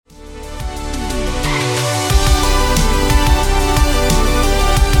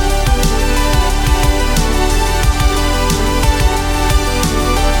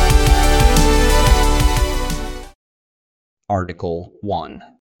Article 1.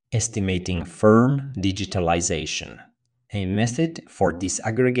 Estimating firm digitalization. A method for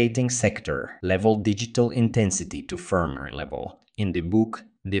disaggregating sector-level digital intensity to firm level in the book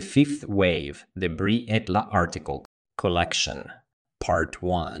The Fifth Wave, the Brie et la article collection, Part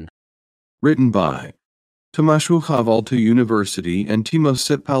 1. Written by Tomaszu of Aalto University and Timo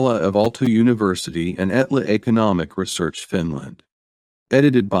Sipala of Aalto University and Etla Economic Research Finland.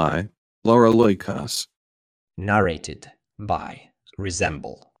 Edited by Laura Loikas. Narrated by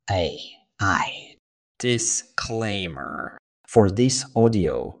Resemble AI. Disclaimer. For this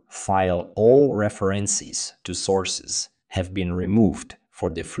audio file, all references to sources have been removed for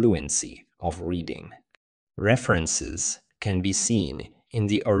the fluency of reading. References can be seen in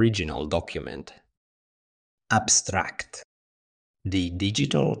the original document. Abstract. The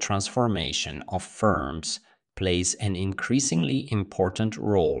digital transformation of firms plays an increasingly important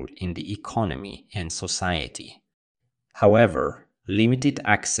role in the economy and society. However, limited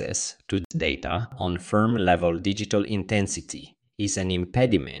access to data on firm-level digital intensity is an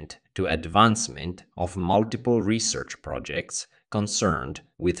impediment to advancement of multiple research projects concerned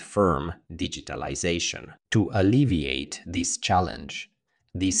with firm digitalization. To alleviate this challenge,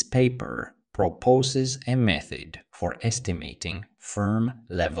 this paper proposes a method for estimating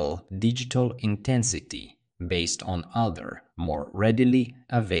firm-level digital intensity based on other, more readily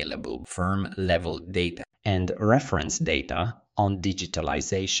available firm-level data and reference data on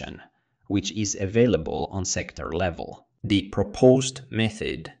digitalization, which is available on sector level. The proposed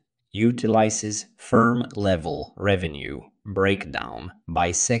method utilizes firm-level revenue breakdown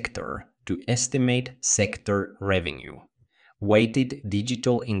by sector to estimate sector revenue, weighted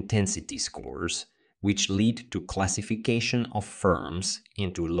digital intensity scores, which lead to classification of firms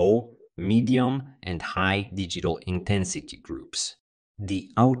into low, medium, and high digital intensity groups. The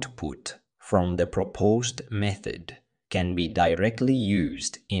output from the proposed method can be directly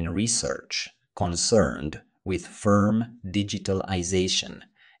used in research concerned with firm digitalization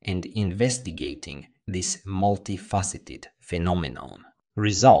and investigating this multifaceted phenomenon.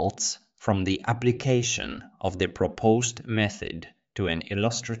 Results from the application of the proposed method to an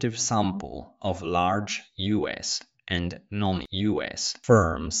illustrative sample of large U.S. and non-U.S.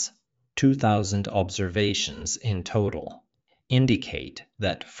 firms, 2,000 observations in total, indicate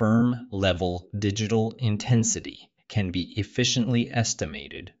that firm-level digital intensity can be efficiently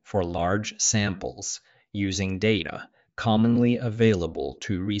estimated for large samples using data commonly available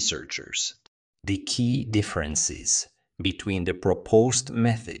to researchers. The key differences between the proposed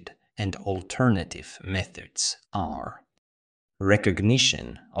method and alternative methods are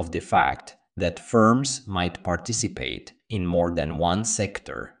recognition of the fact that firms might participate in more than one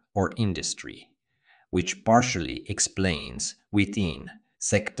sector or industry, which partially explains within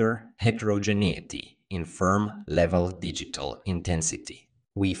sector heterogeneity in firm-level digital intensity.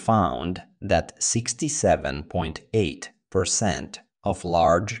 We found that 67.8% of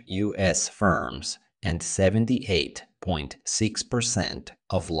large U.S. firms and 78.6%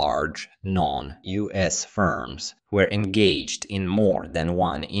 of large non-U.S. firms were engaged in more than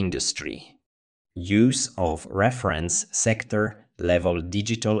one industry. Use of reference sector-level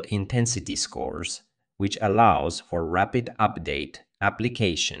digital intensity scores, which allows for rapid update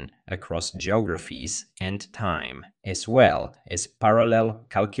application across geographies and time, as well as parallel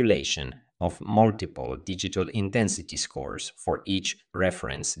calculation of multiple digital intensity scores for each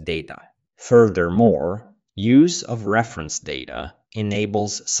reference data. Furthermore, use of reference data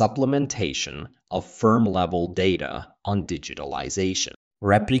enables supplementation of firm-level data on digitalization.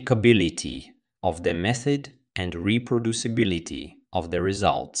 Replicability of the method and reproducibility of the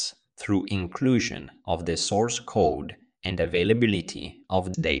results through inclusion of the source code and availability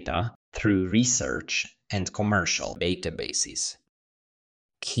of data through research and commercial databases.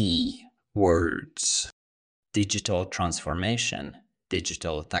 Key words: digital transformation,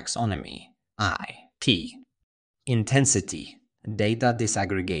 digital taxonomy, IT. Intensity, data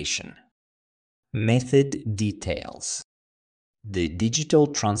disaggregation. Method details. The digital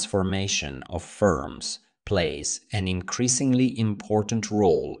transformation of firms plays an increasingly important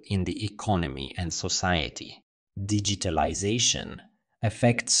role in the economy and society. Digitalization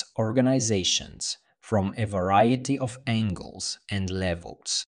affects organizations from a variety of angles and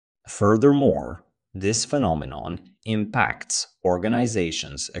levels. Furthermore, this phenomenon impacts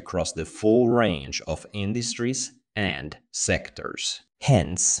organizations across the full range of industries and sectors.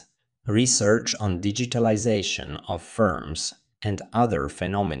 Hence, research on digitalization of firms and other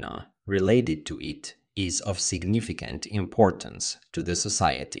phenomena related to it is of significant importance to the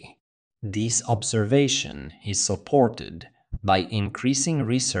society. This observation is supported by increasing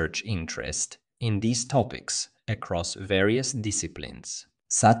research interest in these topics across various disciplines.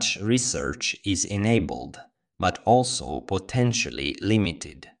 Such research is enabled, but also potentially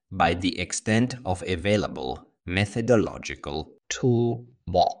limited by the extent of available methodological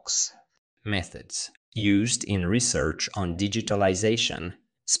toolbox. Methods used in research on digitalization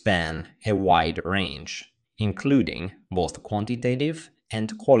span a wide range, including both quantitative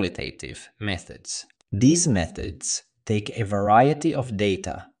and qualitative methods. These methods take a variety of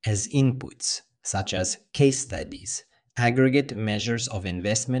data as inputs, such as case studies, aggregate measures of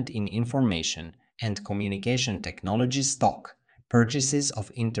investment in information and communication technology stock, purchases of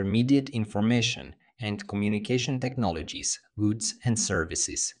intermediate information and communication technologies, goods and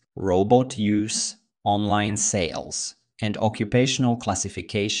services, robot use, online sales, and occupational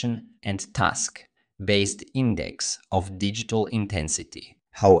classification and task-based index of digital intensity.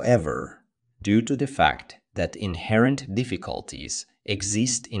 However, due to the fact that inherent difficulties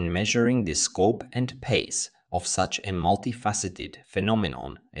exist in measuring the scope and pace of such a multifaceted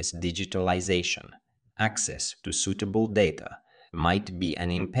phenomenon as digitalization, access to suitable data might be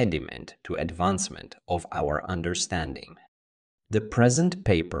an impediment to advancement of our understanding. The present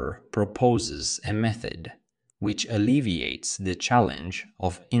paper proposes a method which alleviates the challenge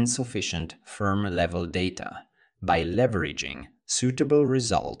of insufficient firm-level data by leveraging suitable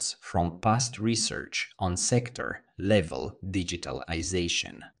results from past research on sector-level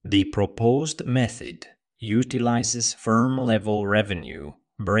digitalization. The proposed method utilizes firm-level revenue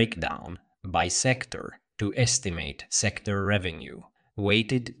breakdown by sector to estimate sector revenue,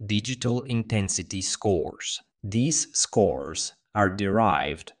 weighted digital intensity scores. These scores are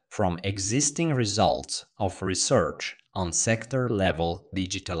derived from existing results of research on sector-level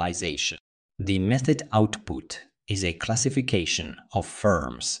digitalization. The method output is a classification of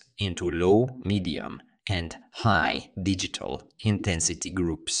firms into low, medium, and high digital intensity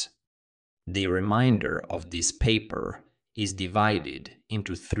groups. The remainder of this paper is divided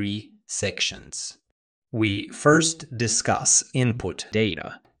into 3 sections. We first discuss input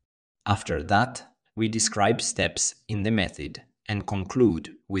data. After that, we describe steps in the method and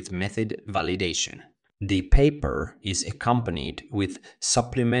conclude with method validation. The paper is accompanied with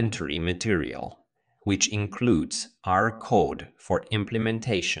supplementary material, which includes our code for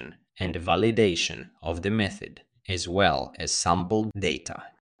implementation and validation of the method, as well as sampled data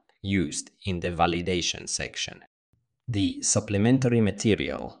used in the validation section. The supplementary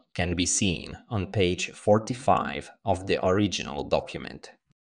material can be seen on page 45 of the original document.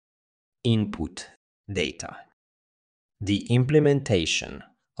 Input data. The implementation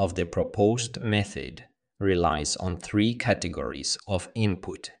of the proposed method relies on 3 categories of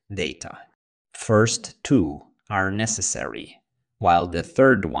input data. First 2 are necessary, while the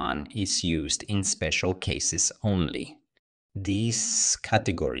third one is used in special cases only. These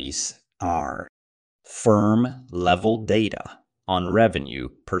categories are firm-level data on revenue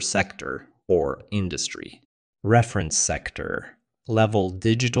per sector or industry, reference sector level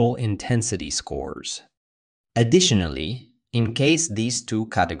digital intensity scores. Additionally, in case these 2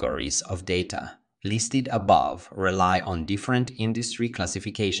 categories of data listed above rely on different industry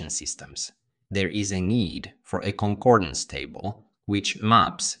classification systems, there is a need for a concordance table which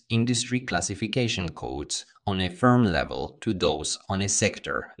maps industry classification codes on a firm level to those on a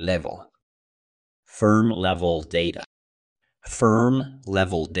sector level. Firm-level data.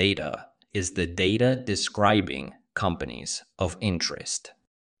 Firm-level data is the data describing companies of interest.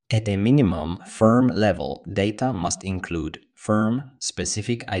 At a minimum, firm-level data must include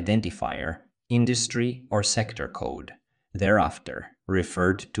firm-specific identifier, industry or sector code, thereafter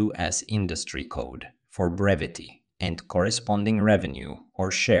referred to as industry code for brevity, and corresponding revenue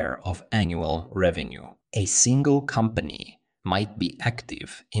or share of annual revenue. A single company might be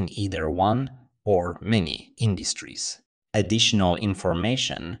active in either one or many industries. Additional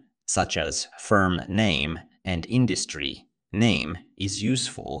information, such as firm name and industry name, is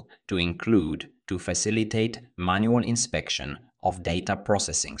useful to include to facilitate manual inspection of data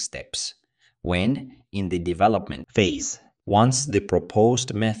processing steps when in the development phase. Once the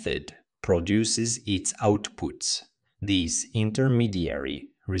proposed method produces its outputs, these intermediary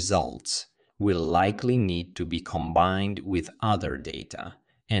results will likely need to be combined with other data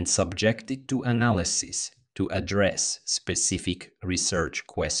and subjected to analysis to address specific research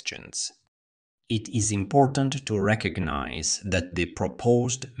questions. It is important to recognize that the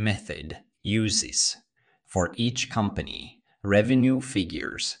proposed method uses, for each company, revenue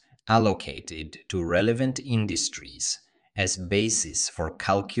figures allocated to relevant industries as basis for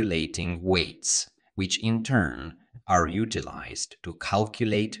calculating weights, which in turn are utilized to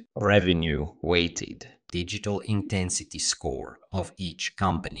calculate revenue-weighted digital intensity score of each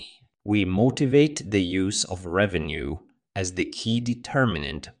company. We motivate the use of revenue as the key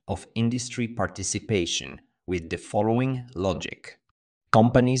determinant of industry participation with the following logic.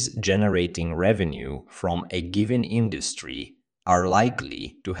 Companies generating revenue from a given industry are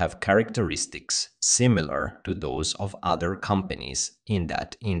likely to have characteristics similar to those of other companies in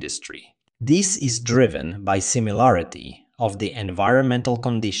that industry. This is driven by similarity of the environmental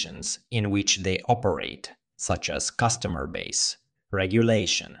conditions in which they operate, such as customer base,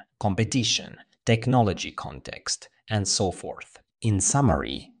 regulation, competition, technology context, and so forth. In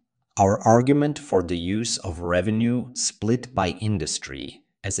summary, our argument for the use of revenue split by industry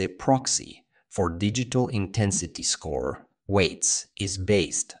as a proxy for digital intensity score weights is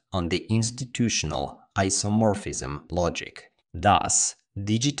based on the institutional isomorphism logic. Thus,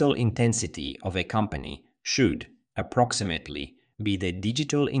 digital intensity of a company should approximately be the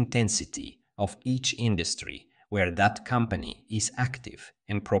digital intensity of each industry where that company is active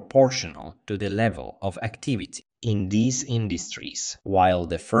and proportional to the level of activity in these industries, while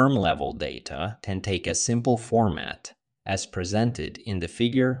the firm-level data can take a simple format as presented in the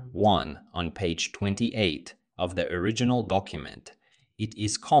figure 1 on page 28 of the original document. It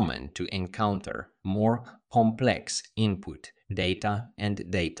is common to encounter more complex input data and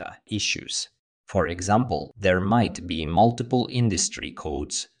data issues. For example, there might be multiple industry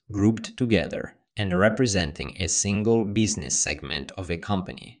codes grouped together and representing a single business segment of a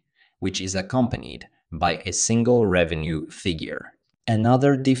company, which is accompanied by a single revenue figure.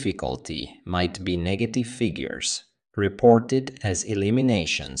 Another difficulty might be negative figures, reported as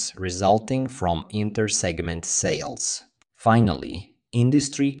eliminations resulting from inter-segment sales. Finally,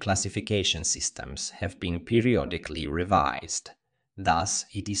 industry classification systems have been periodically revised. Thus,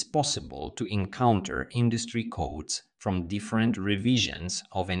 it is possible to encounter industry codes from different revisions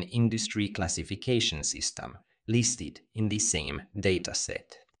of an industry classification system listed in the same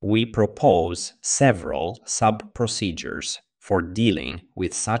dataset. We propose several sub-procedures for dealing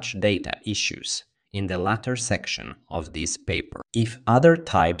with such data issues in the latter section of this paper. If other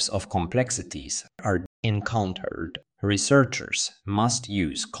types of complexities are encountered, researchers must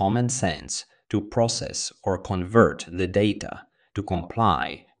use common sense to process or convert the data to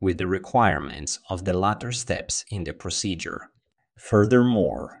comply with the requirements of the latter steps in the procedure.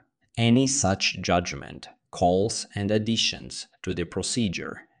 Furthermore, any such judgment, calls, and additions to the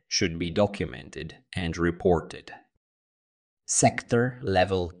procedure should be documented and reported.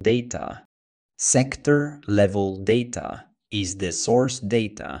 Sector-level data. Sector-level data is the source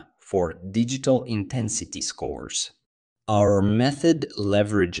data for digital intensity scores. Our method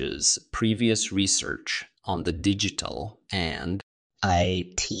leverages previous research on the digital and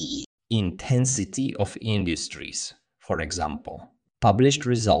IT intensity of industries. For example, published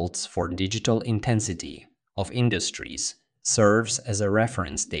results for digital intensity of industries serves as a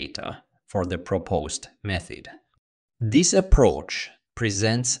reference data for the proposed method. This approach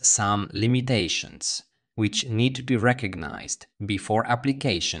presents some limitations which need to be recognized before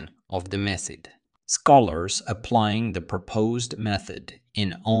application of the method. Scholars applying the proposed method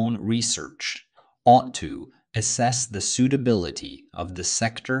in own research ought to assess the suitability of the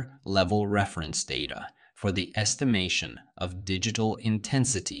sector-level reference data for the estimation of digital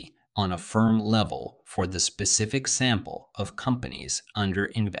intensity on a firm level for the specific sample of companies under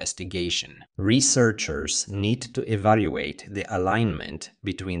investigation. Researchers need to evaluate the alignment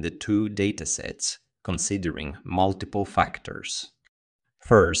between the two datasets, considering multiple factors.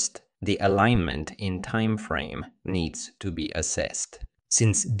 First, the alignment in time frame needs to be assessed.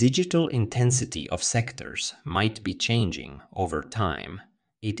 Since digital intensity of sectors might be changing over time,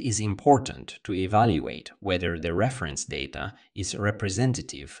 it is important to evaluate whether the reference data is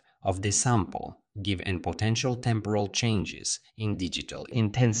representative of the sample given potential temporal changes in digital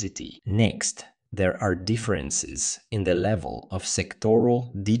intensity. Next, there are differences in the level of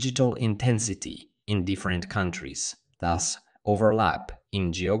sectoral digital intensity in different countries. Thus, overlap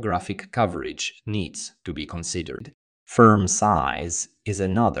in geographic coverage needs to be considered. Firm size is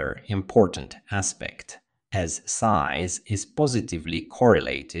another important aspect, as size is positively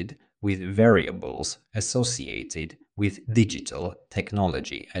correlated with variables associated with digital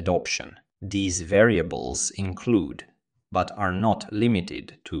technology adoption. These variables include, but are not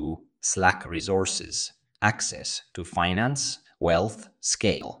limited to, slack resources, access to finance, wealth,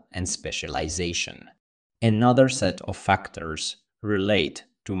 scale, and specialization. Another set of factors relate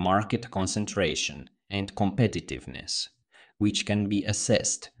to market concentration and competitiveness, which can be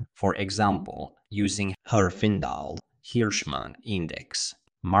assessed, for example, using Herfindahl-Hirschman index.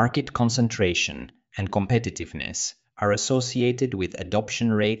 Market concentration and competitiveness are associated with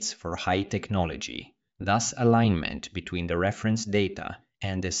adoption rates for high technology. Thus, alignment between the reference data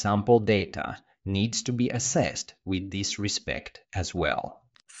and the sample data needs to be assessed with this respect as well.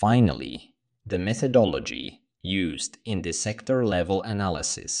 Finally, the methodology used in the sector-level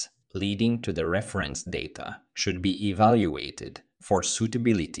analysis leading to the reference data should be evaluated for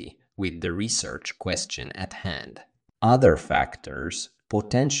suitability with the research question at hand. Other factors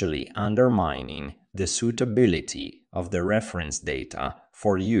potentially undermining the suitability of the reference data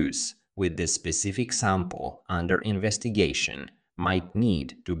for use with the specific sample under investigation might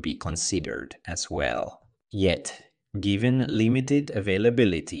need to be considered as well. Yet, given limited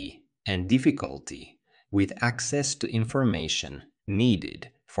availability and difficulty with access to information needed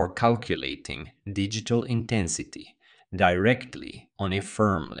for calculating digital intensity directly on a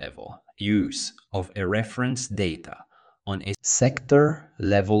firm level, use of a reference data on a sector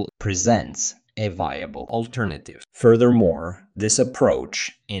level presents a viable alternative. Furthermore, this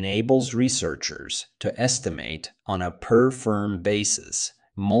approach enables researchers to estimate on a per firm basis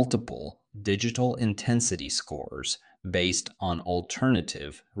multiple digital intensity scores based on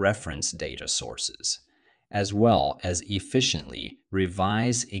alternative reference data sources, as well as efficiently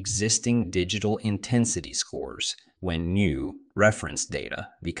revise existing digital intensity scores when new reference data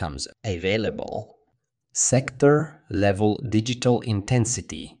becomes available. Sector-level digital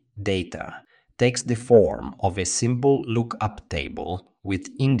intensity data takes the form of a simple lookup table with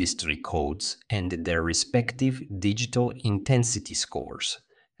industry codes and their respective digital intensity scores,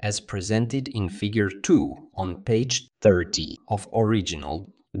 as presented in Figure 2 on page 30 of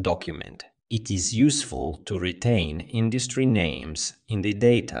original document. It is useful to retain industry names in the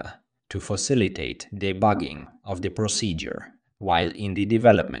data to facilitate debugging of the procedure while in the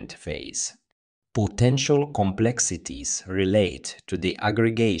development phase. Potential complexities relate to the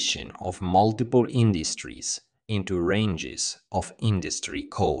aggregation of multiple industries into ranges of industry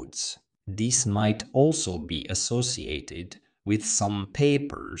codes. This might also be associated with some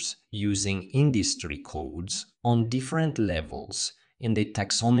papers using industry codes on different levels in the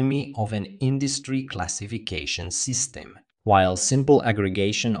taxonomy of an industry classification system. While simple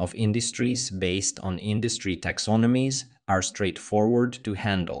aggregation of industries based on industry taxonomies are straightforward to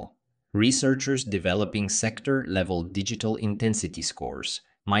handle, researchers developing sector-level digital intensity scores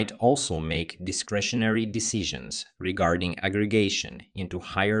might also make discretionary decisions regarding aggregation into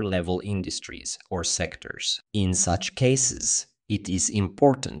higher-level industries or sectors. In such cases, it is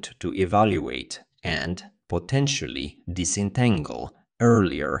important to evaluate and potentially disentangle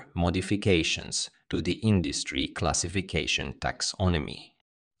earlier modifications to the industry classification taxonomy.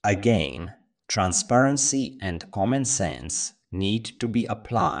 Again, transparency and common sense need to be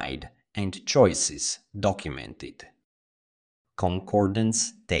applied and choices documented.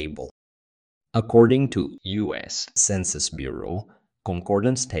 Concordance table. According to U.S. Census Bureau,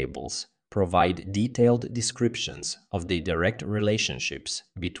 concordance tables provide detailed descriptions of the direct relationships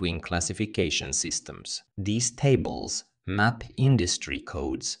between classification systems. These tables map industry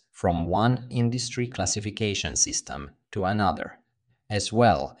codes from one industry classification system to another, as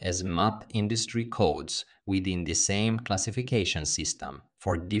well as map industry codes within the same classification system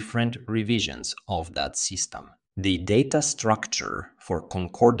for different revisions of that system. The data structure for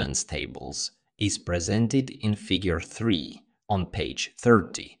concordance tables is presented in Figure 3 on page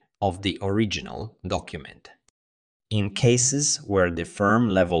 30 of the original document. In cases where the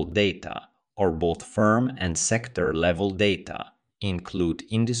firm-level data, or both firm and sector-level data, include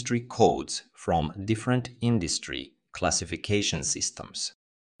industry codes from different industry classification systems,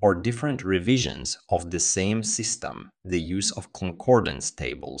 or different revisions of the same system, the use of concordance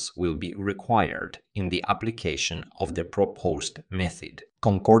tables will be required in the application of the proposed method.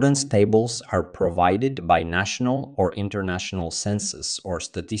 Concordance tables are provided by national or international census or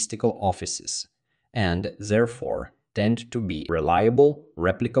statistical offices, and therefore tend to be reliable,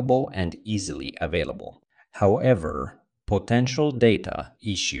 replicable, and easily available. However, potential data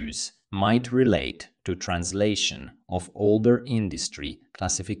issues might relate to translation of older industry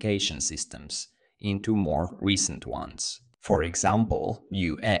classification systems into more recent ones. For example,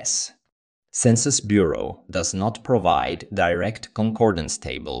 U.S. Census Bureau does not provide direct concordance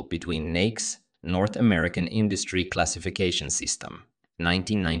table between NAICS, North American Industry Classification System,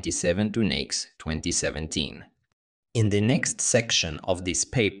 1997 to NAICS 2017. In the next section of this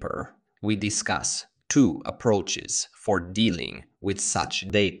paper, we discuss two approaches for dealing with such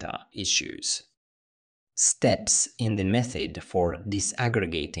data issues. Steps in the method for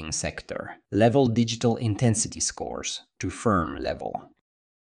disaggregating sector-level digital intensity scores to firm level.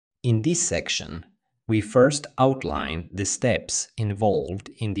 In this section, we first outline the steps involved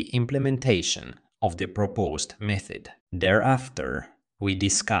in the implementation of the proposed method. Thereafter, we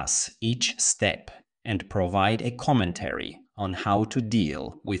discuss each step and provide a commentary on how to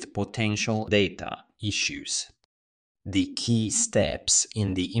deal with potential data issues. The key steps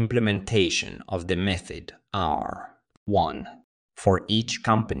in the implementation of the method are: 1. For each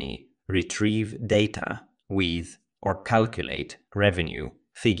company, retrieve data with or calculate revenue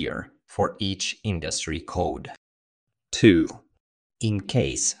figure for each industry code. 2. In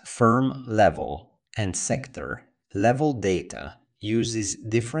case firm level and sector level data uses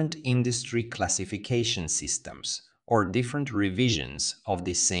different industry classification systems or different revisions of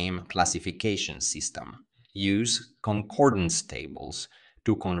the same classification system, use concordance tables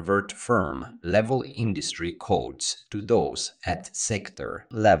to convert firm level industry codes to those at sector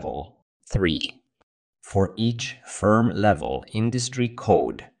level. 3. For each firm level industry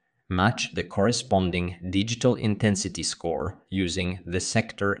code, match the corresponding digital intensity score using the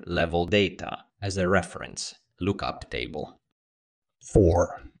sector level data as a reference lookup table.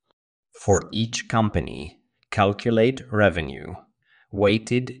 4. For each company, calculate revenue,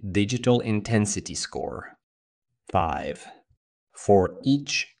 weighted digital intensity score. 5. For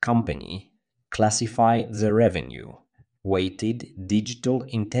each company, classify the revenue, weighted digital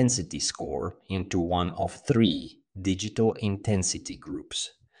intensity score into one of 3 digital intensity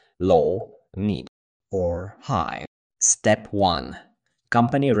groups: low, mid, or high. Step 1.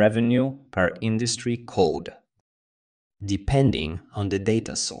 Company revenue per industry code. Depending on the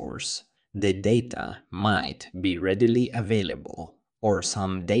data source, the data might be readily available, or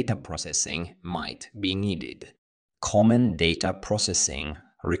some data processing might be needed. Common data processing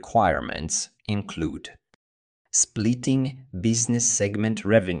requirements include splitting business segment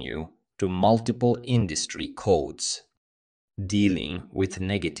revenue to multiple industry codes, dealing with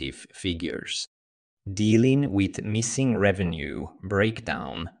negative figures, dealing with missing revenue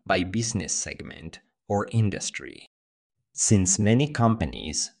breakdown by business segment or industry. Since many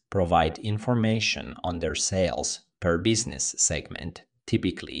companies provide information on their sales per business segment,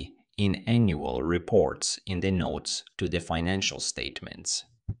 typically in annual reports in the notes to the financial statements,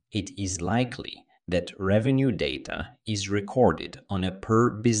 it is likely that revenue data is recorded on a per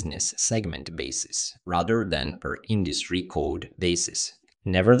business segment basis rather than per industry code basis.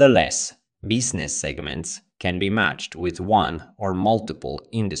 Nevertheless, business segments can be matched with one or multiple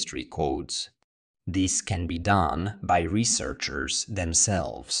industry codes. This can be done by researchers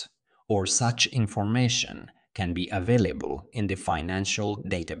themselves, or such information can be available in the financial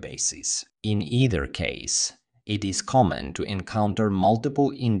databases. In either case, it is common to encounter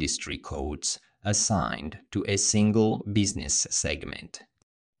multiple industry codes assigned to a single business segment.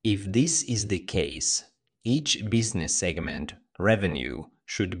 If this is the case, each business segment revenue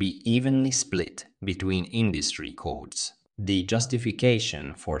should be evenly split between industry codes. The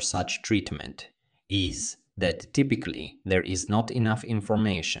justification for such treatment is that typically there is not enough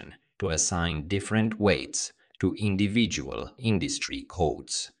information to assign different weights to individual industry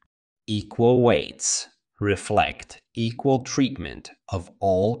codes. Equal weights reflect equal treatment of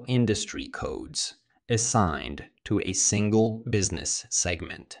all industry codes assigned to a single business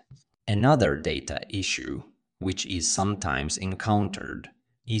segment. Another data issue, which is sometimes encountered,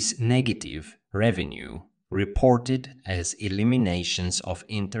 is negative revenue reported as eliminations of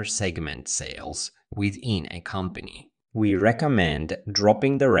inter-segment sales within a company. We recommend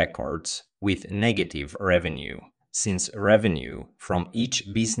dropping the records with negative revenue, since revenue from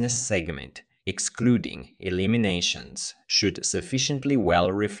each business segment, excluding eliminations, should sufficiently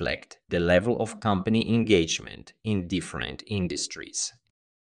well reflect the level of company engagement in different industries.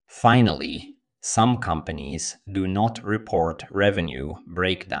 Finally, some companies do not report revenue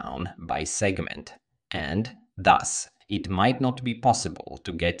breakdown by segment, and thus it might not be possible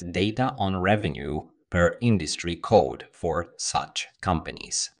to get data on revenue per industry code for such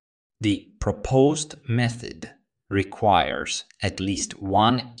companies. The proposed method requires at least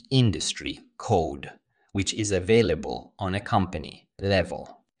one industry code, which is available on a company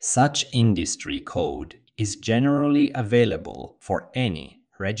level. Such industry code is generally available for any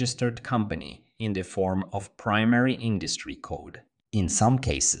registered company in the form of primary industry code. In some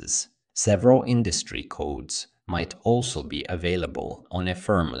cases, several industry codes might also be available on a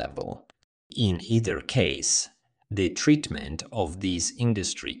firm level. In either case, the treatment of these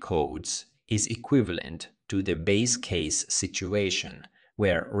industry codes is equivalent to the base case situation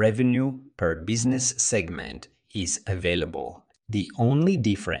where revenue per business segment is available. The only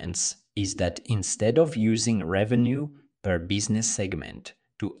difference is that instead of using revenue per business segment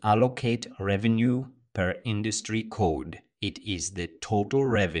to allocate revenue per industry code, it is the total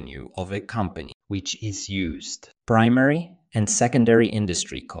revenue of a company which is used. Primary and secondary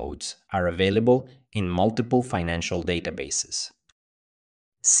industry codes are available in multiple financial databases.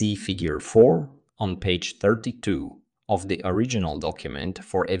 See Figure 4 on page 32 of the original document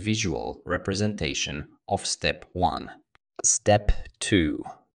for a visual representation of Step 1. Step 2.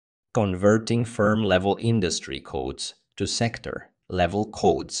 Converting firm-level industry codes to sector-level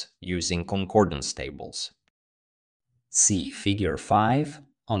codes using concordance tables. See Figure 5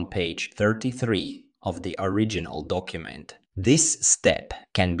 on page 33 of the original document. This step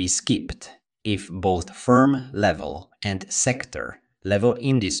can be skipped if both firm-level and sector-level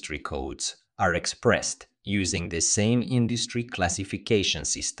industry codes are expressed using the same industry classification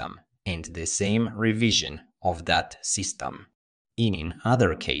system and the same revision of that system. In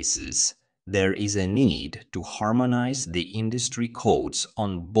other cases, there is a need to harmonize the industry codes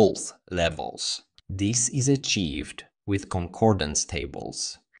on both levels. This is achieved with concordance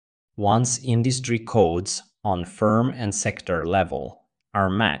tables. Once industry codes on firm and sector level are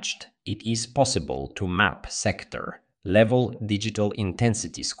matched, it is possible to map sector level digital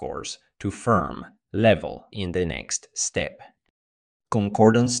intensity scores to firm level in the next step.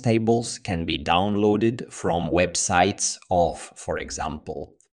 Concordance tables can be downloaded from websites of, for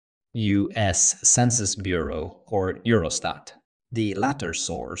example, US Census Bureau or Eurostat. The latter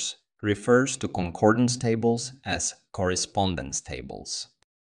source refers to concordance tables as correspondence tables.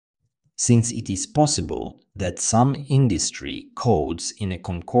 Since it is possible that some industry codes in a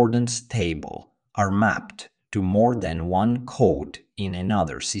concordance table are mapped to more than one code in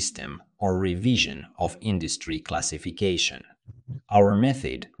another system or revision of industry classification, our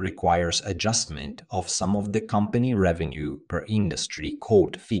method requires adjustment of some of the company revenue per industry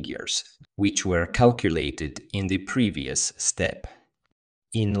code figures, which were calculated in the previous step.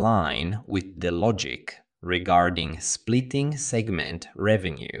 In line with the logic regarding splitting segment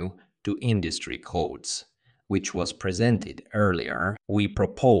revenue to industry codes, which was presented earlier, we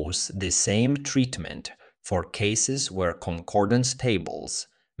propose the same treatment for cases where concordance tables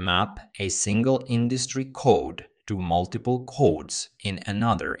map a single industry code to multiple codes in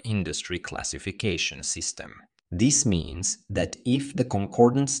another industry classification system. This means that if the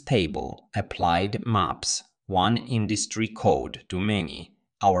concordance table applied maps one industry code to many,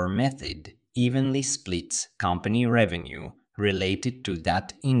 our method evenly splits company revenue related to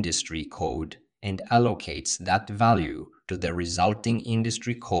that industry code and allocates that value to the resulting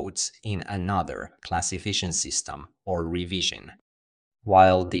industry codes in another classification system or revision.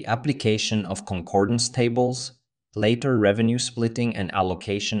 While the application of concordance tables, later revenue splitting and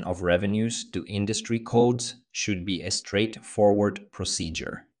allocation of revenues to industry codes should be a straightforward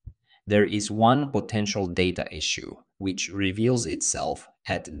procedure. There is one potential data issue which reveals itself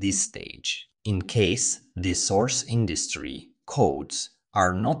at this stage. In case the source industry codes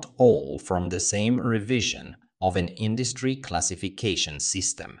are not all from the same revision of an industry classification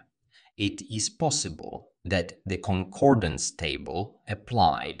system, it is possible that the concordance table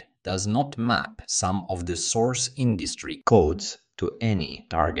applied does not map some of the source industry codes to any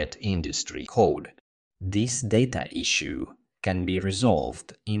target industry code. This data issue can be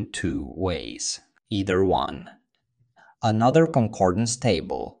resolved in two ways. Either one. Another concordance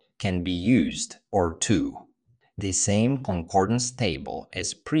table can be used, or two. The same concordance table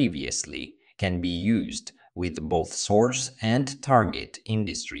as previously can be used with both source and target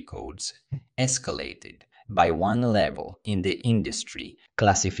industry codes, escalated by one level in the industry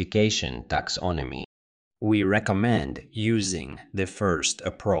classification taxonomy. We recommend using the first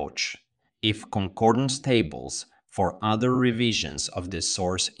approach if concordance tables for other revisions of the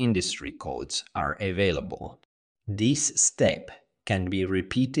source industry codes are available. This step can be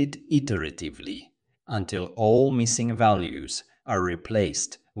repeated iteratively until all missing values are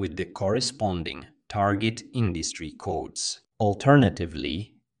replaced with the corresponding target industry codes.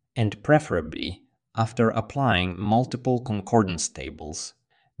 Alternatively, and preferably after applying multiple concordance tables,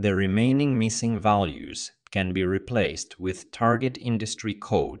 the remaining missing values can be replaced with target industry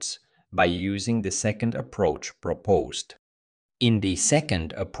codes by using the second approach proposed. In the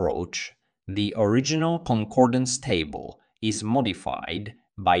second approach, the original concordance table is modified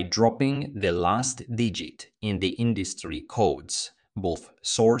by dropping the last digit in the industry codes, both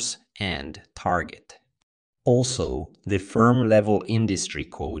source and target. Also, the firm-level industry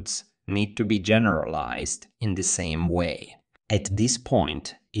codes need to be generalized in the same way. At this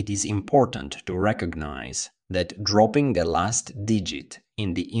point, it is important to recognize that dropping the last digit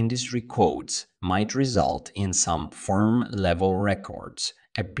in the industry codes might result in some firm-level records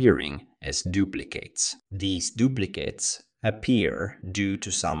appearing as duplicates. These duplicates appear due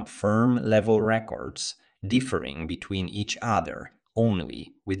to some firm-level records differing between each other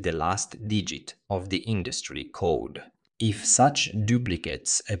only with the last digit of the industry code. If such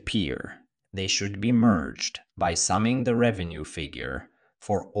duplicates appear, they should be merged by summing the revenue figure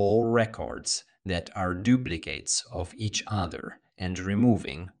for all records that are duplicates of each other and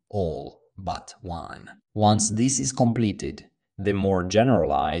removing all but one. Once this is completed, the more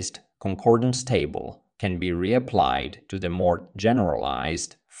generalized concordance table can be reapplied to the more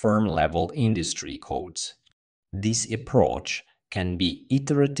generalized firm-level industry codes. This approach can be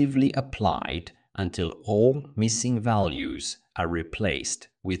iteratively applied until all missing values are replaced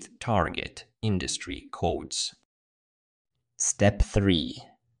with target industry codes. Step 3.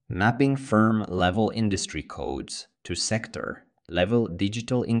 Mapping firm-level industry codes to sector-level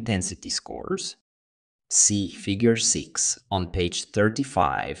digital intensity scores. See Figure 6 on page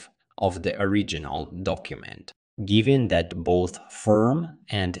 35 of the original document. Given that both firm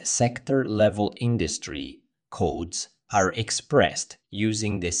and sector-level industry codes are expressed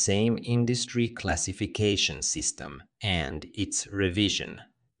using the same industry classification system and its revision,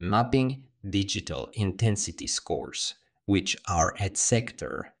 mapping digital intensity scores, which are at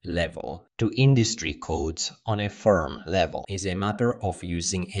sector level, to industry codes on a firm level, is a matter of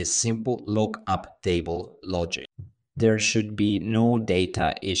using a simple lookup table logic. There should be no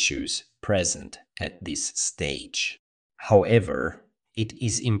data issues present at this stage. However, it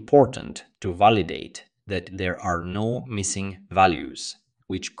is important to validate that there are no missing values,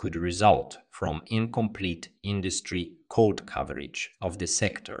 which could result from incomplete industry code coverage of the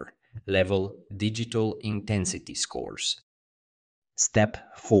sector level digital intensity scores. Step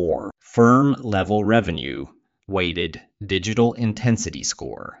 4. Firm level revenue weighted digital intensity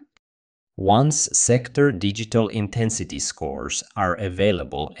score. Once sector digital intensity scores are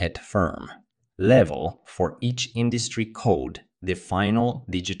available at firm level for each industry code, the final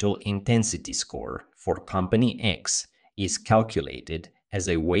digital intensity score for company X is calculated as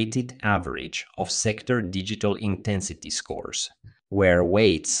a weighted average of sector digital intensity scores, where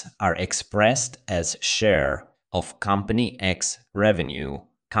weights are expressed as share of company X revenue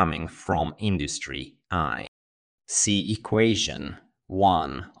coming from industry I. See equation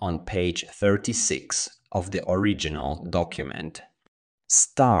 1 on page 36 of the original document.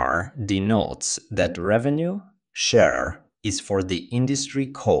 Star denotes that revenue share is for the industry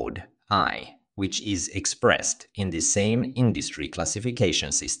code I, which is expressed in the same industry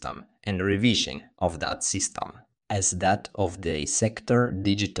classification system and revision of that system as that of the sector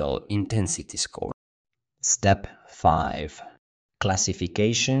digital intensity score. Step 5.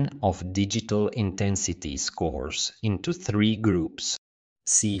 Classification of digital intensity scores into 3 groups.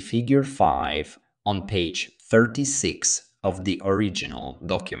 See Figure 5 on page 36 of the original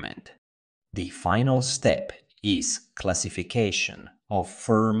document. The final step is classification of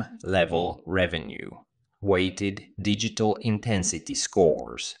firm-level revenue, weighted digital intensity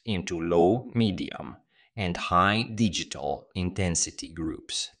scores into low, medium, and high digital intensity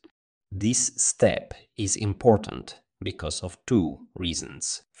groups. This step is important because of 2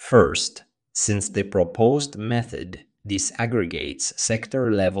 reasons. First, since the proposed method disaggregates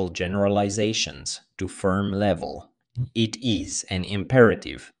sector-level generalizations to firm level, it is an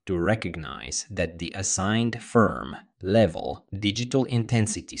imperative to recognize that the assigned firm-level digital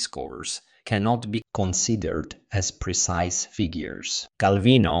intensity scores cannot be considered as precise figures.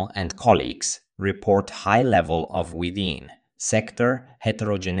 Calvino and colleagues report high level of within sector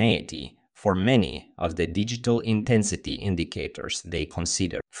heterogeneity for many of the digital intensity indicators they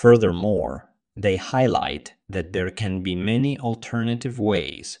consider. Furthermore, they highlight that there can be many alternative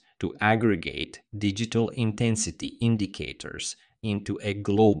ways to aggregate digital intensity indicators into a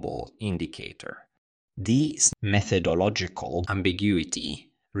global indicator. This methodological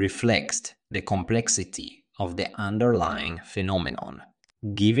ambiguity reflects the complexity of the underlying phenomenon.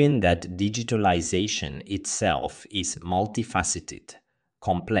 Given that digitalization itself is multifaceted,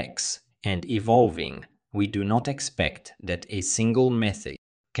 complex, and evolving, we do not expect that a single method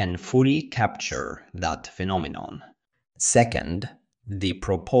can fully capture that phenomenon. Second, the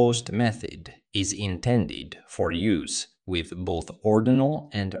proposed method is intended for use with both ordinal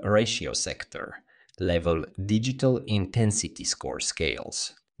and ratio sector level digital intensity score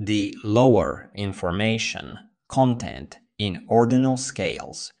scales. The lower information content in ordinal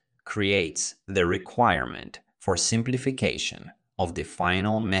scales creates the requirement for simplification of the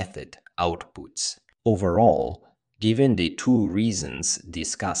final method outputs. Overall, given the 2 reasons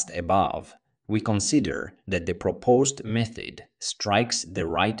discussed above, we consider that the proposed method strikes the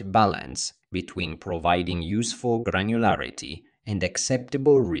right balance between providing useful granularity and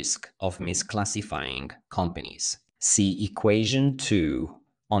acceptable risk of misclassifying companies. See equation 2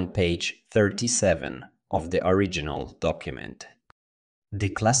 on page 37 of the original document. The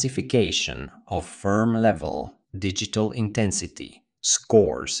classification of firm-level digital intensity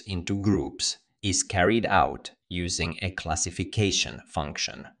scores into groups is carried out using a classification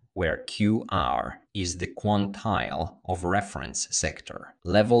function. where QR is the quantile of reference sector.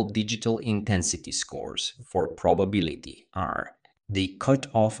 Level digital intensity scores for probability are. The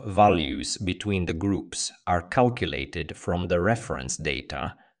cutoff values between the groups are calculated from the reference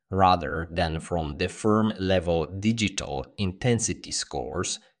data rather than from the firm-level digital intensity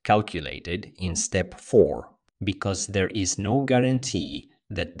scores calculated in step 4, because there is no guarantee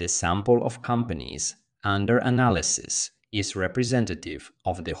that the sample of companies under analysis is representative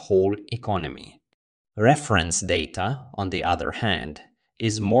of the whole economy. Reference data, on the other hand,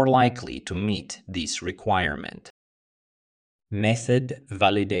 is more likely to meet this requirement. Method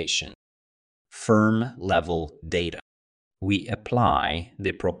validation. Firm-level data. We apply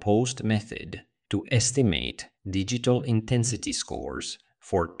the proposed method to estimate digital intensity scores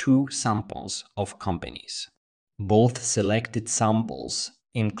for 2 samples of companies. Both selected samples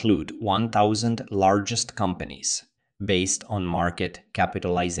include 1,000 largest companies based on market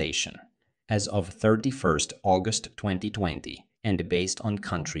capitalization as of 31st August 2020 and based on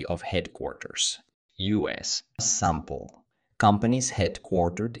country of headquarters. US sample. Companies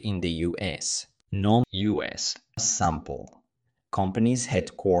headquartered in the US. Non-US sample. Companies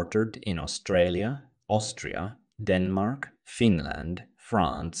headquartered in Australia, Austria, Denmark, Finland,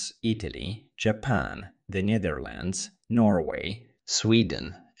 France, Italy, Japan, the Netherlands, Norway,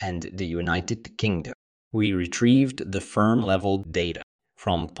 Sweden, and the United Kingdom. We retrieved the firm-level data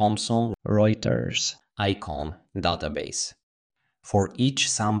from Thomson Reuters Icon database. For each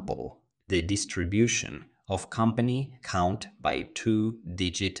sample, the distribution of company count by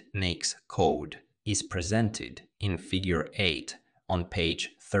 2-digit NAICS code is presented in Figure 8 on page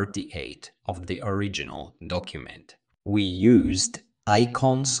 38 of the original document. We used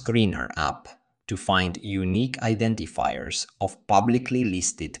Icon Screener app to find unique identifiers of publicly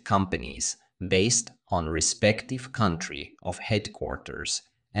listed companies based on respective country of headquarters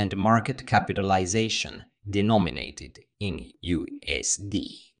and market capitalization denominated in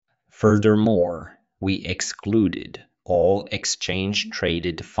USD. Furthermore, we excluded all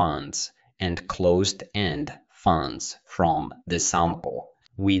exchange-traded funds and closed-end funds from the sample.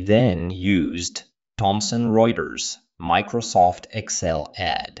 We then used Thomson Reuters Microsoft Excel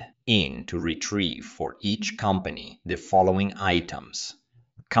add-in to retrieve for each company the following items: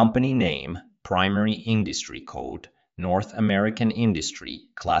 company name, primary industry code, North American industry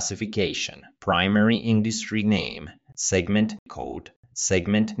classification, primary industry name, segment code,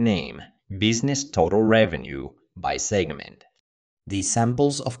 segment name, business total revenue by segment. The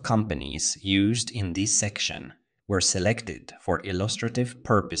samples of companies used in this section were selected for illustrative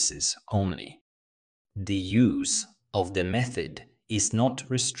purposes only. The use of the method is not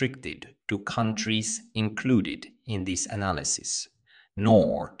restricted to countries included in this analysis,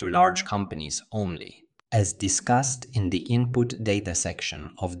 nor to large companies only. As discussed in the input data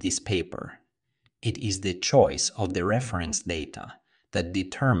section of this paper, it is the choice of the reference data that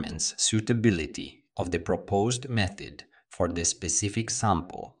determines suitability of the proposed method for the specific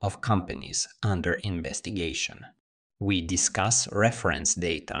sample of companies under investigation. We discuss reference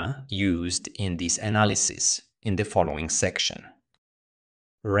data used in this analysis in the following section.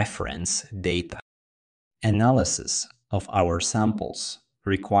 Reference data. Analysis of our samples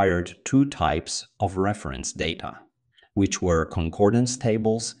required 2 types of reference data, which were concordance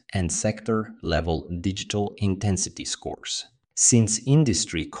tables and sector-level digital intensity scores. Since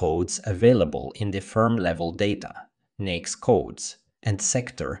industry codes available in the firm-level data, NAICS codes, and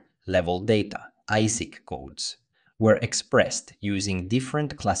sector-level data, ISIC codes, were expressed using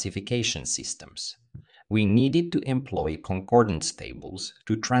different classification systems, we needed to employ concordance tables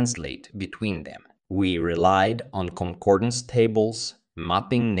to translate between them. We relied on concordance tables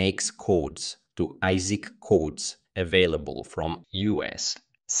mapping NAICS codes to ISIC codes available from US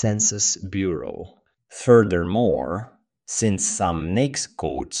Census Bureau. Furthermore, since some NAICS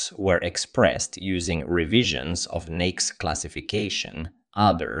codes were expressed using revisions of NAICS classification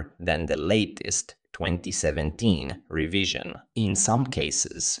other than the latest 2017 revision, in some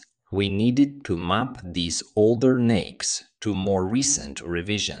cases, we needed to map these older NAICS to more recent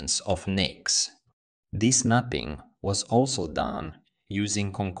revisions of NAICS. This mapping was also done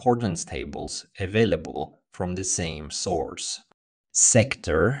using concordance tables available from the same source.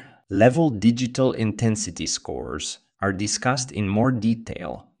 Sector-level digital intensity scores are discussed in more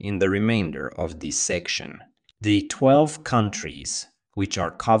detail in the remainder of this section. The 12 countries which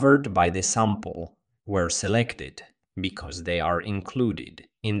are covered by the sample were selected because they are included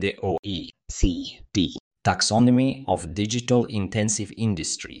in the OECD taxonomy of digital intensive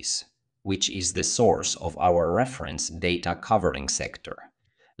industries, which is the source of our reference data covering sector,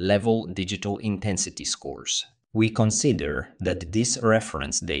 level digital intensity scores. We consider that this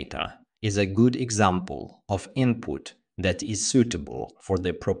reference data is a good example of input that is suitable for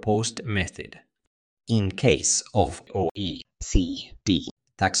the proposed method. In case of OECD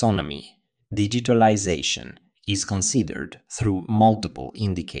taxonomy, digitalization is considered through multiple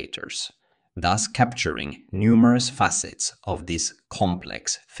indicators, thus capturing numerous facets of this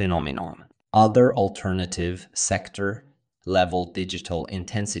complex phenomenon. Other alternative sector-level digital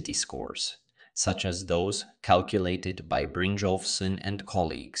intensity scores, such as those calculated by Brynjolfsson and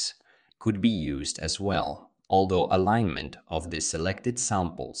colleagues, could be used as well, although alignment of the selected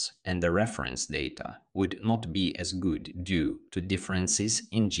samples and the reference data would not be as good due to differences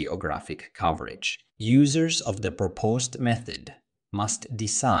in geographic coverage. Users of the proposed method must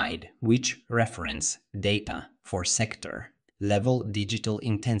decide which reference data for sector-level digital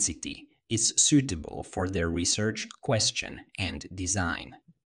intensity is suitable for their research question and design.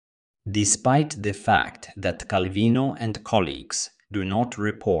 Despite the fact that Calvino and colleagues do not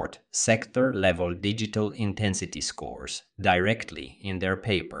report sector-level digital intensity scores directly in their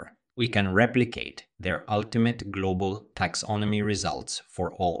paper, we can replicate their ultimate global taxonomy results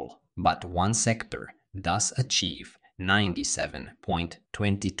for all but one sector, thus achieve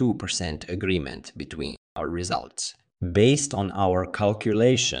 97.22% agreement between our results. Based on our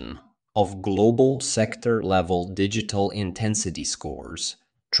calculation of global sector-level digital intensity scores,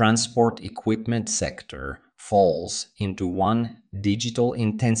 transport equipment sector falls into one digital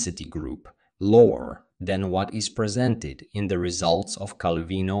intensity group lower than what is presented in the results of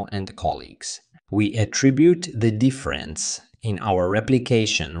Calvino and colleagues. We attribute the difference in our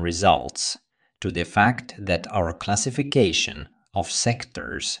replication results to the fact that our classification of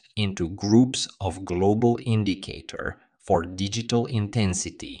sectors into groups of global indicator for digital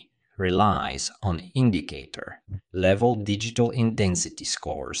intensity relies on indicator-level digital intensity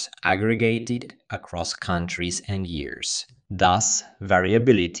scores aggregated across countries and years. Thus,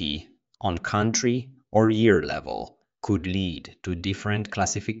 variability on country or year level could lead to different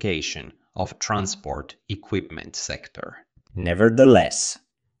classification of transport equipment sector. Nevertheless,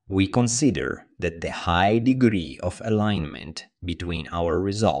 we consider that the high degree of alignment between our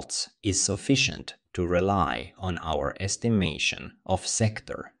results is sufficient to rely on our estimation of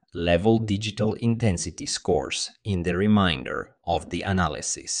sector-level digital intensity scores in the remainder of the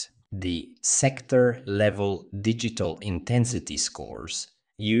analysis. The sector-level digital intensity scores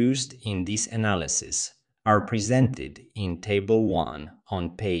used in this analysis are presented in Table 1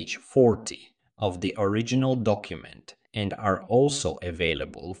 on page 40 of the original document and are also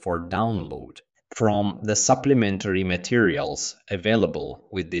available for download from the supplementary materials available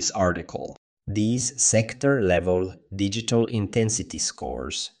with this article. These sector-level digital intensity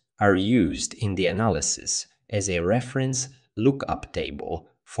scores are used in the analysis as a reference lookup table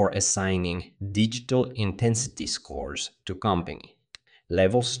for assigning digital intensity scores to company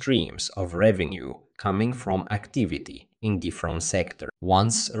level streams of revenue coming from activity in different sectors.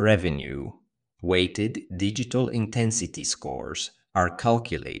 Once revenue weighted digital intensity scores are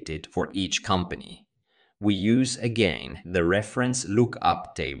calculated for each company, we use again the reference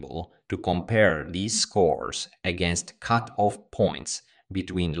lookup table to compare these scores against cut-off points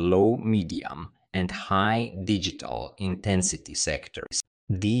between low, medium, and high digital intensity sectors.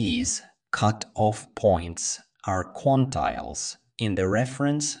 These cut-off points are quantiles in the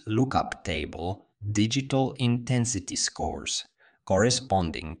reference lookup table digital intensity scores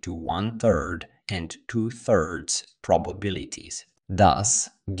corresponding to 1/3 and 2/3 probabilities. Thus,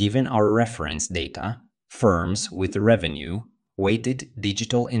 given our reference data, firms with revenue weighted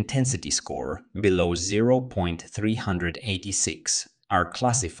digital intensity score below 0.386 are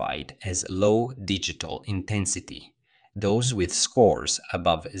classified as low digital intensity. Those with scores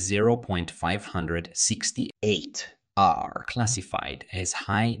above 0.568 are classified as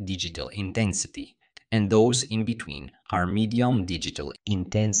high digital intensity, and those in between are medium digital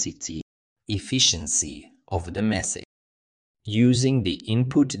intensity. Efficiency of the method. Using the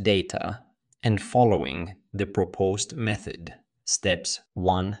input data and following the proposed method, steps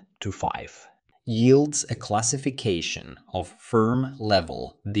 1 to 5, yields a classification of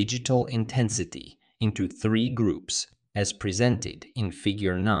firm-level digital intensity into 3 groups as presented in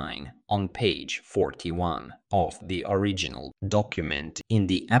Figure 9 on page 41 of the original document. In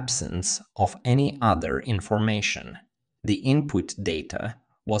the absence of any other information, the input data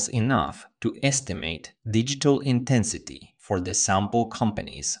was enough to estimate digital intensity for the sample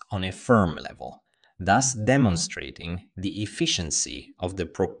companies on a firm level, thus demonstrating the efficiency of the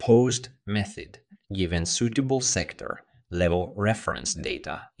proposed method given suitable sector-level reference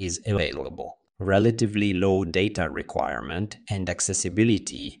data is available. Relatively low data requirement and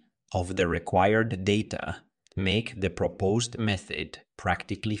accessibility of the required data make the proposed method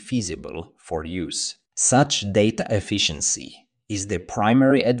practically feasible for use. Such data efficiency is the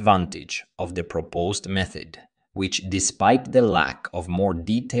primary advantage of the proposed method, which, despite the lack of more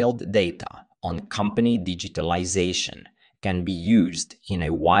detailed data on company digitalization, can be used in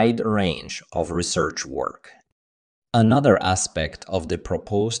a wide range of research work. Another aspect of the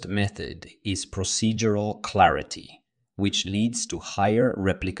proposed method is procedural clarity, which leads to higher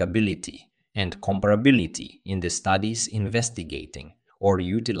replicability and comparability in the studies investigating or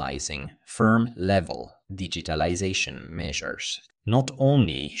utilizing firm-level digitalization measures. Not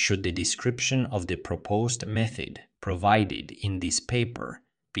only should the description of the proposed method provided in this paper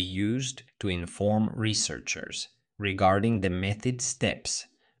be used to inform researchers regarding the method steps,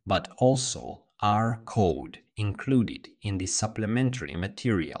 but also our code included in the supplementary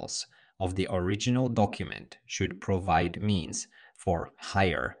materials of the original document should provide means for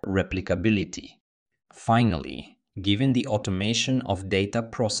higher replicability. Finally, given the automation of data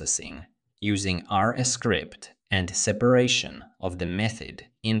processing using R script and separation of the method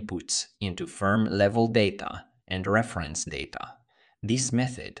inputs into firm-level data and reference data, this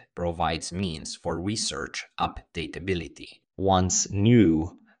method provides means for research updatability. Once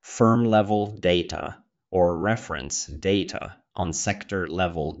new firm-level data or reference data on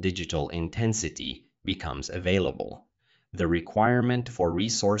sector-level digital intensity becomes available, the requirement for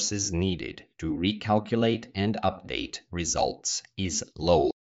resources needed to recalculate and update results is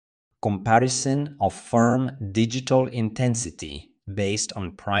low. Comparison of firm digital intensity based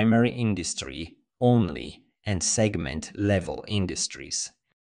on primary industry only and segment-level industries.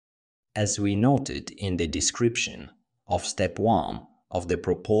 As we noted in the description of Step 1 of the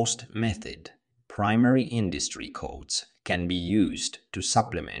proposed method, primary industry codes can be used to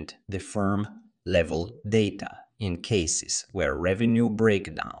supplement the firm-level data in cases where revenue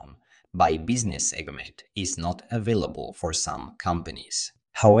breakdown by business segment is not available for some companies.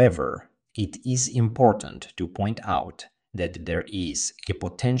 However, it is important to point out that there is a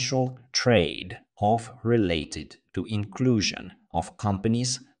potential trade-off related to inclusion of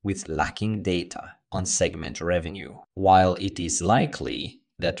companies with lacking data on segment revenue. While it is likely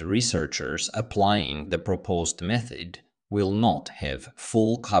that researchers applying the proposed method will not have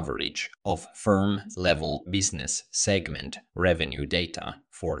full coverage of firm-level business segment revenue data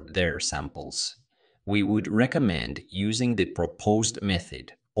for their samples, we would recommend using the proposed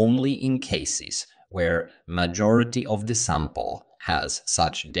method only in cases where majority of the sample has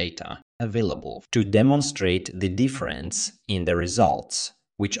such data available. To demonstrate the difference in the results,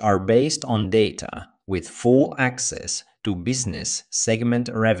 which are based on data with full access to business segment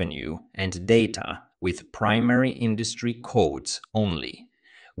revenue and data with primary industry codes only,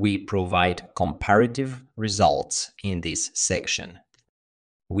 we provide comparative results in this section.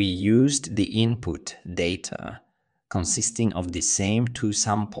 We used the input data consisting of the same two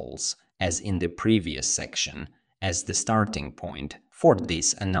samples as in the previous section as the starting point for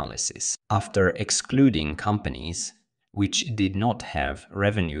this analysis. After excluding companies which did not have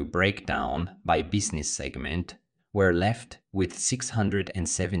revenue breakdown by business segment, we're left with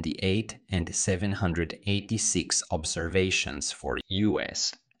 678 and 786 observations for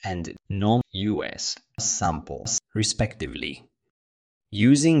US and non-US samples, respectively.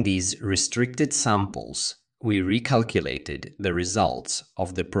 Using these restricted samples, we recalculated the results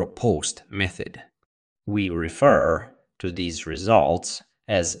of the proposed method. We refer to these results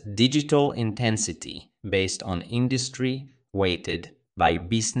as digital intensity based on industry weighted by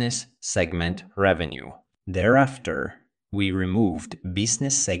business segment revenue. Thereafter, we removed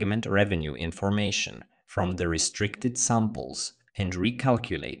business segment revenue information from the restricted samples and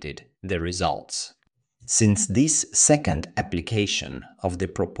recalculated the results. Since this second application of the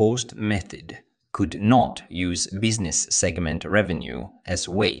proposed method could not use business segment revenue as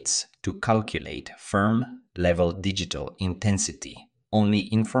weights to calculate firm-level digital intensity, only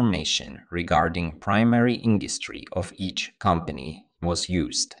information regarding primary industry of each company was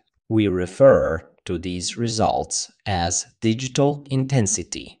used. We refer to these results as digital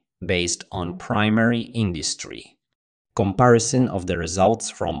intensity based on primary industry. Comparison of the results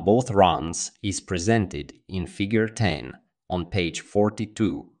from both runs is presented in Figure 10 on page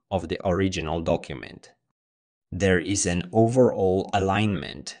 42 of the original document. There is an overall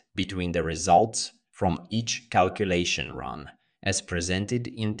alignment between the results from each calculation run, as presented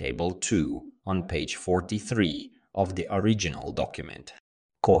in Table 2 on page 43 of the original document.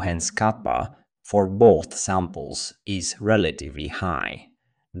 Cohen's kappa for both samples is relatively high,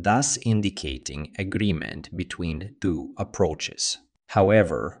 thus indicating agreement between the two approaches.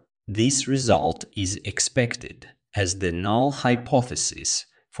 However, this result is expected as the null hypothesis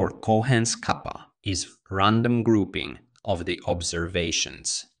for Cohen's kappa is random grouping of the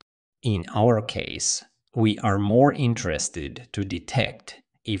observations. In our case, we are more interested to detect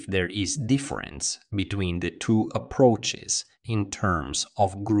if there is difference between the two approaches in terms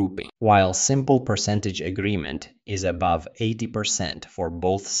of grouping. While simple percentage agreement is above 80% for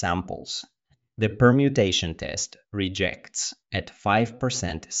both samples, the permutation test rejects at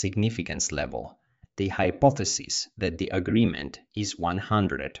 5% significance level the hypothesis that the agreement is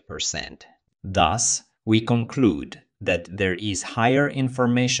 100%. Thus, we conclude that there is higher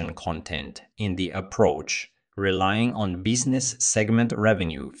information content in the approach relying on business segment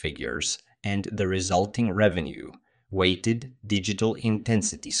revenue figures and the resulting revenue weighted digital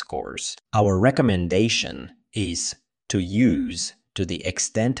intensity scores. Our recommendation is to use, to the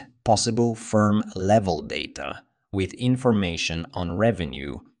extent possible, firm level data with information on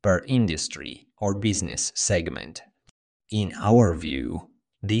revenue per industry or business segment. In our view,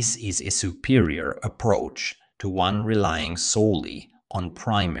 this is a superior approach to one relying solely on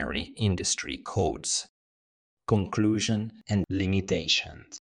primary industry codes. Conclusion and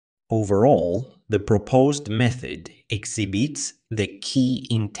limitations. Overall, the proposed method exhibits the key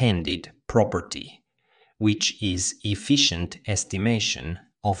intended property, which is efficient estimation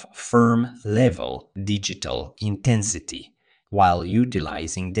of firm-level digital intensity while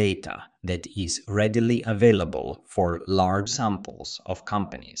utilizing data that is readily available for large samples of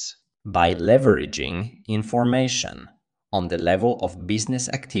companies. By leveraging information on the level of business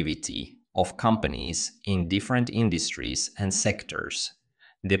activity of companies in different industries and sectors,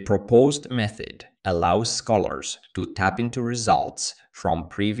 the proposed method allows scholars to tap into results from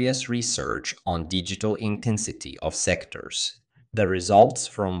previous research on digital intensity of sectors. The results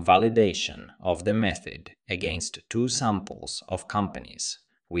from validation of the method against two samples of companies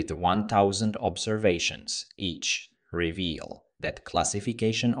with 1,000 observations each reveal that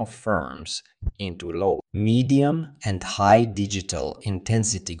classification of firms into low, medium, and high digital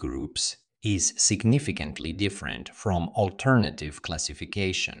intensity groups is significantly different from alternative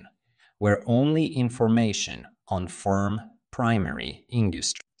classification, where only information on firm primary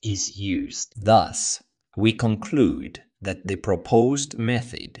industry is used. Thus, we conclude that the proposed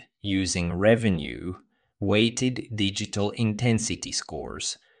method using revenue weighted digital intensity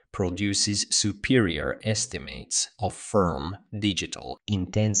scores produces superior estimates of firm digital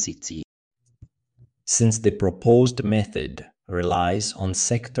intensity. Since the proposed method relies on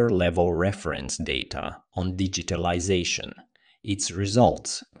sector-level reference data on digitalization, its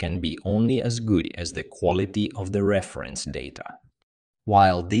results can be only as good as the quality of the reference data.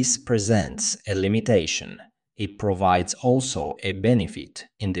 While this presents a limitation, it provides also a benefit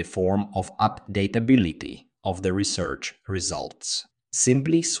in the form of updatability of the research results.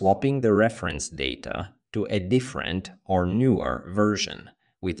 Simply swapping the reference data to a different or newer version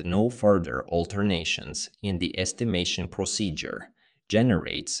with no further alternations in the estimation procedure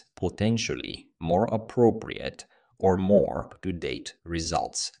generates potentially more appropriate or more up-to-date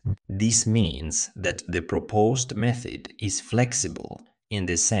results. This means that the proposed method is flexible in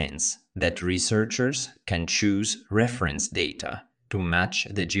the sense that researchers can choose reference data to match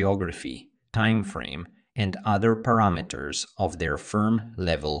the geography, time frame, and other parameters of their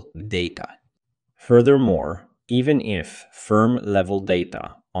firm-level data. Furthermore, even if firm-level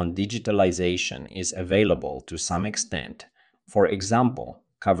data on digitalization is available to some extent, for example,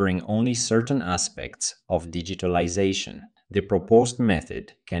 covering only certain aspects of digitalization, the proposed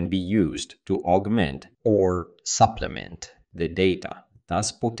method can be used to augment or supplement the data,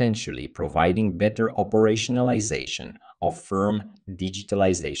 thus potentially providing better operationalization of firm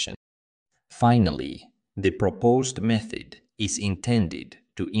digitalization. Finally, the proposed method is intended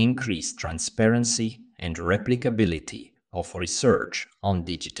to increase transparency and replicability of research on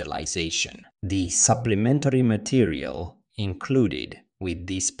digitalization. The supplementary material included with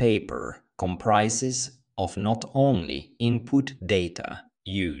this paper comprises of not only input data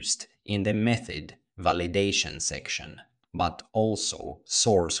used in the method validation section, but also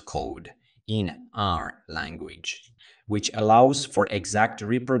source code in R language, which allows for exact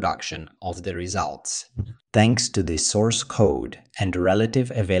reproduction of the results. Thanks to the source code and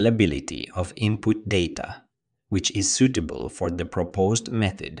relative availability of input data, which is suitable for the proposed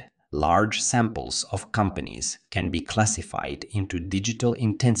method, large samples of companies can be classified into digital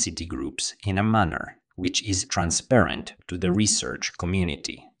intensity groups in a manner which is transparent to the research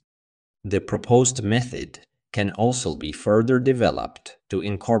community. The proposed method can also be further developed to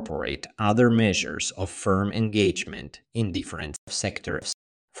incorporate other measures of firm engagement in different sectors.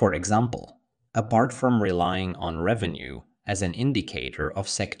 For example, apart from relying on revenue as an indicator of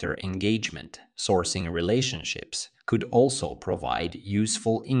sector engagement, sourcing relationships, could also provide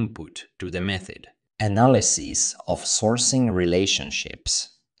useful input to the method. Analysis of sourcing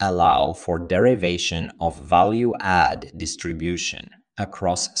relationships allow for derivation of value-add distribution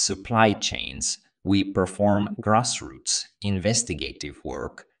across supply chains. We perform grassroots investigative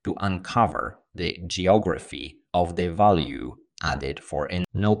work to uncover the geography of the value added for a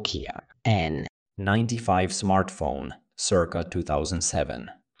Nokia N95 smartphone circa 2007.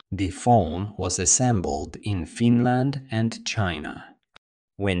 The phone was assembled in Finland and China.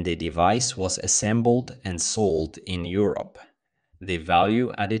 When the device was assembled and sold in Europe, the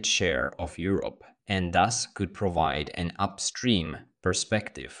value-added share of Europe and thus could provide an upstream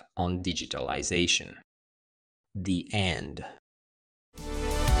perspective on digitalization. The end.